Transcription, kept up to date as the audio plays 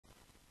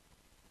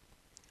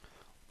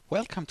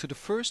Welcome to the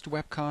first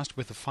webcast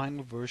with the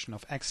final version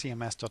of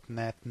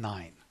XCMS.NET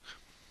 9.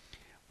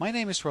 My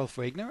name is Rolf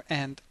Wegner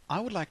and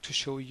I would like to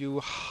show you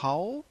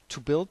how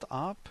to build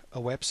up a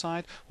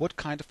website, what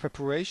kind of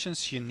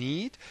preparations you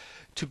need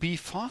to be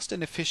fast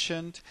and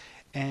efficient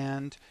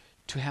and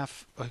to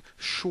have a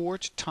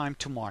short time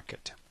to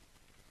market.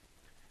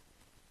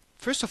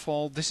 First of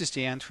all, this is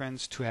the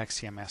entrance to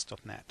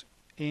XCMS.NET.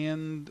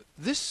 In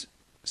this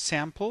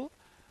sample,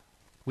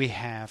 we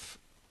have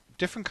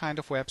different kind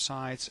of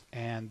websites,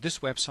 and these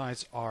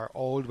websites are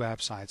old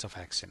websites of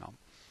Axinom.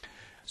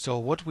 So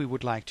what we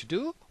would like to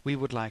do, we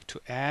would like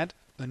to add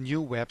a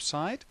new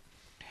website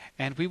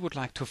and we would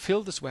like to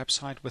fill this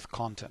website with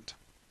content.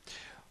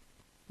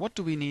 What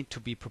do we need to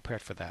be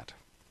prepared for that?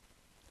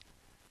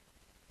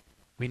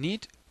 We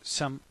need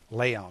some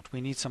layout.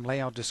 We need some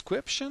layout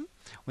description.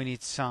 We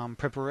need some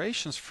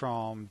preparations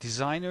from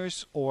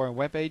designers or a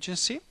web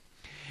agency.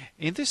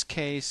 In this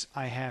case,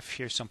 I have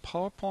here some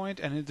PowerPoint,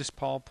 and in this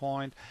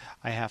PowerPoint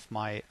I have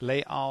my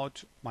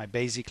layout, my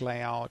basic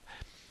layout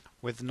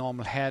with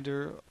normal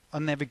header, a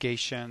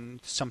navigation,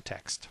 some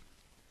text.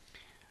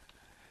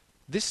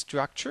 This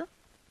structure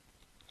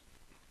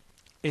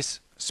is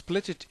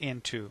split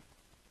into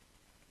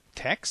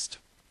text.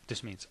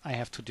 This means I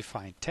have to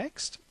define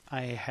text.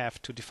 I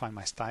have to define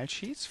my style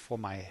sheets for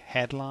my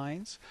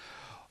headlines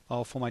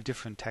or for my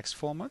different text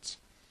formats.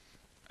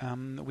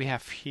 We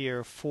have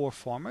here 4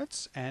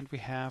 formats, and we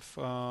have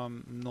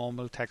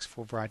normal text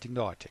for writing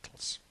the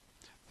articles.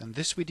 And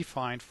this we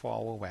defined for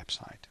our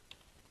website.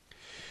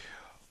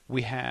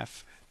 We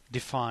have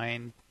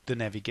defined the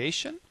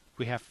navigation.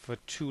 We have a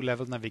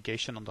 2-level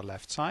navigation on the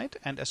left side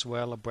and as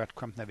well a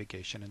breadcrumb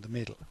navigation in the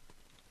middle.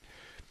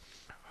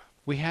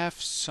 We have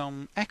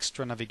some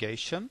extra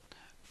navigation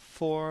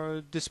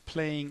for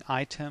displaying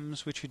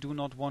items which we do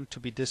not want to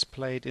be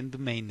displayed in the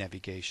main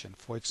navigation,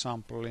 for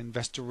example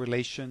investor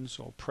relations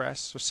or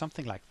press or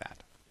something like that.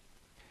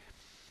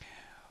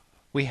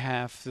 We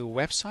have the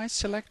website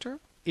selector.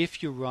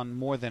 If you run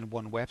more than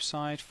one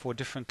website for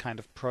different kind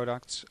of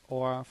products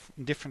or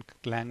different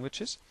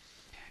languages,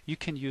 you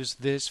can use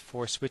this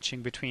for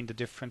switching between the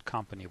different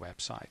company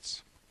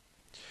websites.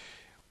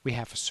 We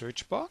have a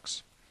search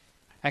box.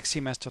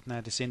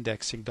 XCMS.NET is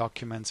indexing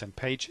documents and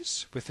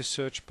pages. With the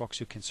search box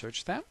you can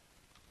search them.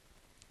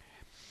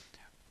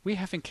 We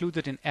have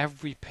included in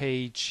every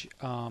page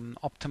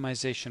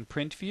optimization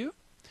print view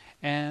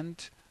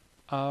and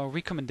a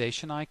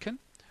recommendation icon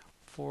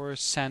for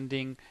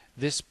sending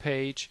this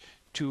page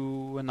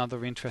to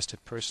another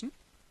interested person.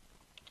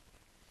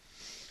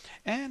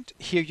 And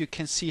here you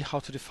can see how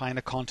to define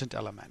a content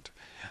element.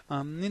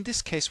 In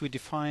this case we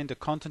defined a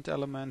content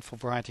element for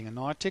writing an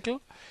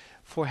article,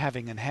 for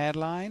having a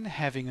headline,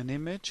 having an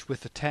image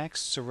with the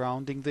text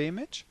surrounding the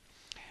image.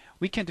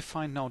 We can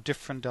define now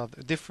different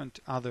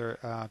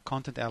other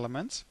content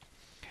elements.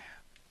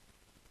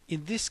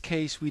 In this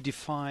case we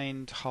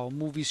defined how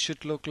movies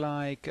should look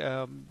like,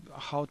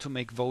 how to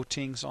make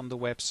votings on the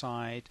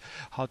website,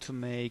 how to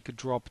make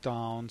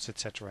drop-downs,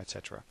 etc.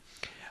 etc.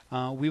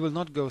 We will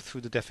not go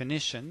through the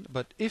definition,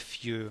 but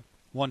if you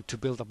want to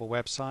build up a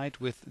website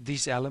with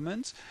these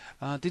elements,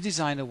 the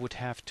designer would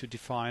have to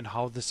define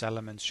how these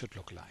elements should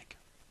look like.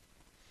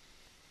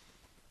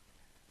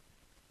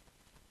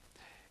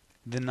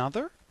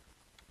 Another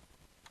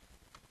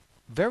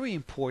very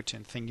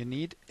important thing you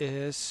need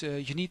is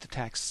you need the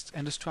text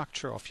and the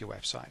structure of your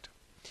website.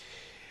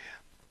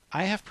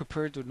 I have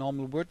prepared a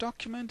normal Word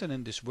document, and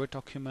in this Word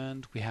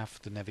document we have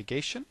the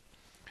navigation.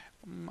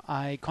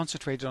 I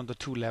concentrated on the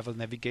 2-level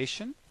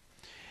navigation,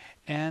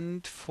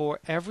 and for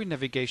every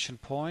navigation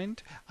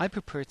point I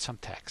prepared some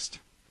text.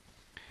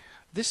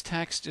 This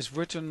text is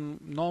written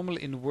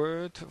normally in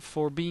Word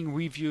for being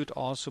reviewed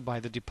also by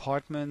the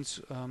departments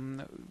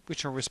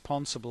which are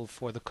responsible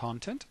for the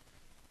content.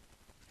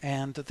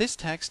 And this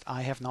text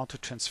I have now to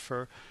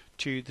transfer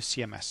to the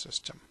CMS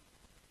system.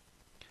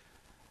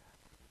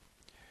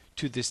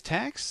 To this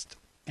text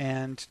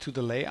and to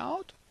the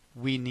layout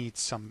we need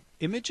some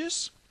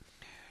images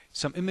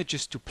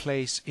to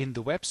place in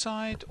the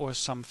website, or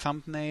some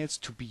thumbnails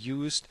to be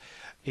used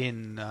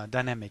in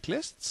dynamic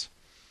lists.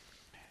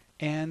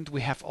 And we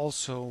have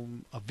also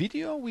a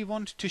video we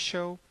want to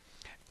show,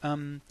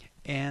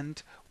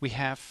 and we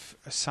have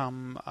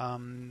some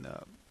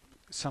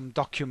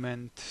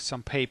document,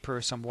 some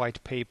paper, some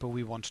white paper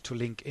we want to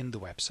link in the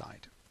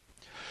website.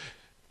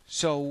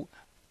 So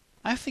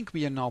I think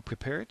we are now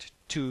prepared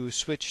to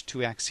switch to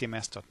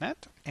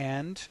XCMS.NET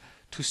and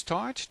to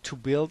start to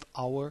build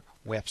our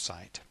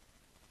website.